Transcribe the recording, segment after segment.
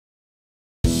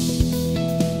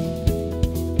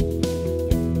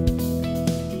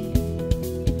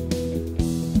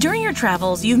During your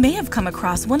travels, you may have come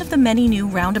across one of the many new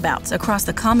roundabouts across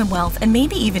the Commonwealth and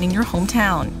maybe even in your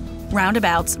hometown.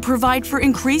 Roundabouts provide for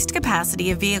increased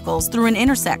capacity of vehicles through an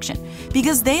intersection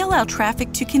because they allow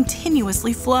traffic to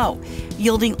continuously flow,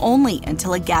 yielding only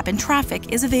until a gap in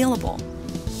traffic is available.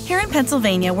 Here in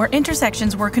Pennsylvania, where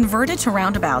intersections were converted to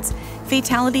roundabouts,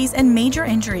 fatalities and major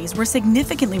injuries were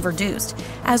significantly reduced,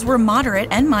 as were moderate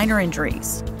and minor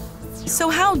injuries.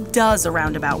 So how does a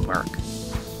roundabout work?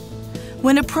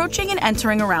 When approaching and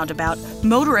entering a roundabout,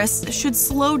 motorists should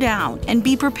slow down and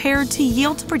be prepared to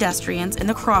yield to pedestrians in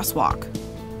the crosswalk.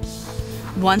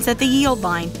 Once at the yield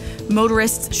line,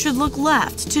 motorists should look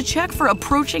left to check for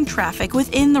approaching traffic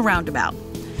within the roundabout.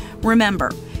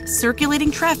 Remember, circulating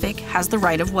traffic has the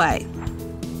right of way.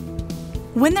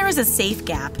 When there is a safe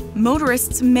gap,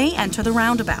 motorists may enter the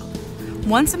roundabout.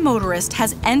 Once a motorist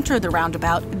has entered the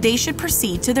roundabout, they should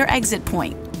proceed to their exit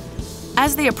point.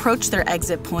 As they approach their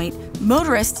exit point,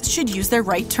 motorists should use their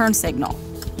right turn signal.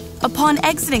 Upon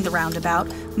exiting the roundabout,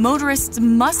 motorists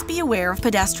must be aware of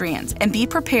pedestrians and be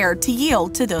prepared to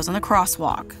yield to those on the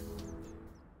crosswalk.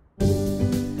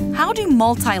 How do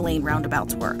multi-lane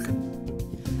roundabouts work?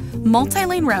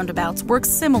 Multi-lane roundabouts work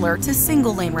similar to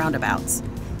single-lane roundabouts.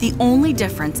 The only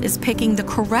difference is picking the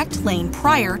correct lane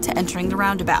prior to entering the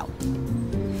roundabout.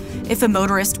 If a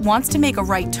motorist wants to make a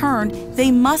right turn,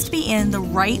 they must be in the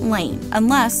right lane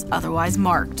unless otherwise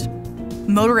marked.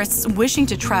 Motorists wishing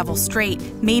to travel straight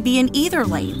may be in either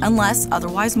lane unless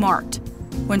otherwise marked.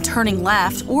 When turning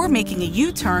left or making a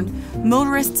U-turn,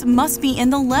 motorists must be in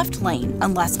the left lane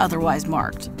unless otherwise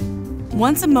marked.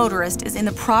 Once a motorist is in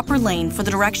the proper lane for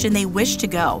the direction they wish to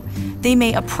go, they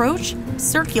may approach,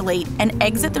 circulate, and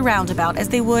exit the roundabout as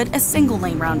they would a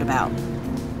single-lane roundabout.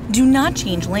 Do not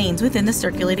change lanes within the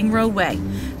circulating roadway.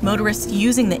 Motorists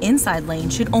using the inside lane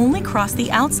should only cross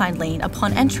the outside lane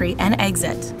upon entry and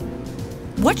exit.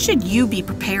 What should you be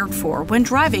prepared for when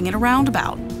driving in a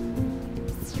roundabout?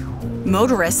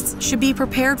 Motorists should be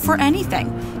prepared for anything,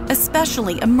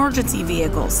 especially emergency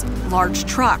vehicles, large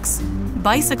trucks,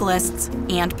 bicyclists,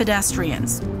 and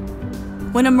pedestrians.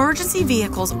 When emergency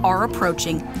vehicles are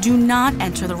approaching, do not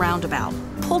enter the roundabout.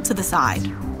 Pull to the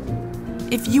side.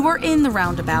 If you are in the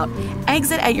roundabout,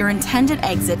 exit at your intended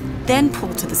exit, then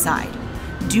pull to the side.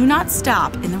 Do not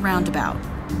stop in the roundabout.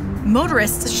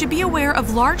 Motorists should be aware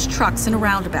of large trucks in a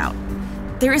roundabout.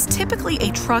 There is typically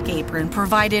a truck apron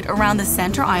provided around the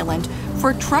center island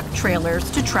for truck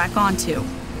trailers to track onto.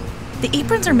 The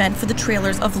aprons are meant for the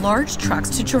trailers of large trucks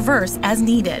to traverse as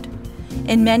needed.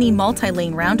 In many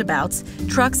multi-lane roundabouts,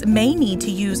 trucks may need to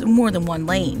use more than one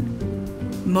lane.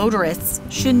 Motorists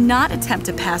should not attempt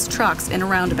to pass trucks in a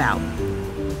roundabout.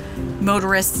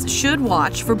 Motorists should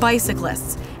watch for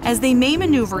bicyclists, as they may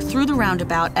maneuver through the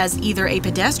roundabout as either a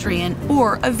pedestrian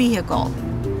or a vehicle.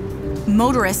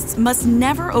 Motorists must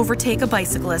never overtake a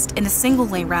bicyclist in a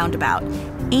single-lane roundabout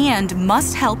and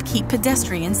must help keep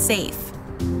pedestrians safe.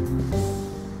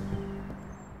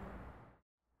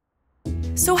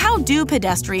 So how do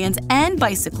pedestrians and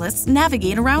bicyclists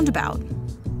navigate a roundabout?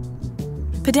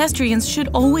 Pedestrians should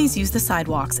always use the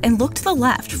sidewalks and look to the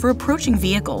left for approaching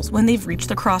vehicles when they've reached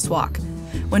the crosswalk.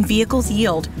 When vehicles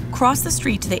yield, cross the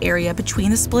street to the area between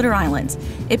the splitter islands.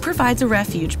 It provides a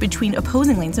refuge between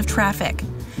opposing lanes of traffic.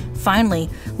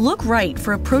 Finally, look right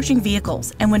for approaching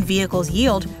vehicles, and when vehicles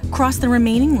yield, cross the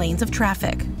remaining lanes of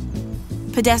traffic.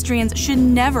 Pedestrians should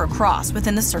never cross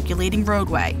within the circulating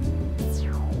roadway.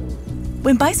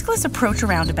 When bicyclists approach a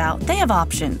roundabout, they have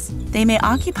options. They may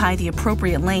occupy the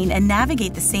appropriate lane and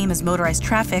navigate the same as motorized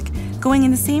traffic, going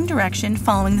in the same direction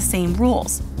following the same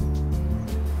rules.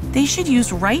 They should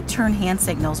use right turn hand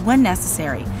signals when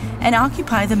necessary and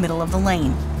occupy the middle of the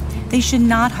lane. They should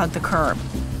not hug the curb.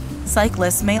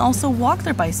 Cyclists may also walk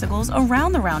their bicycles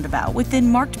around the roundabout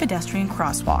within marked pedestrian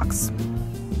crosswalks.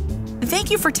 Thank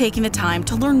you for taking the time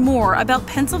to learn more about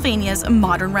Pennsylvania's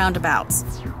modern roundabouts.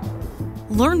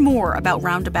 Learn more about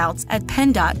roundabouts at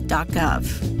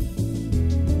penndot.gov.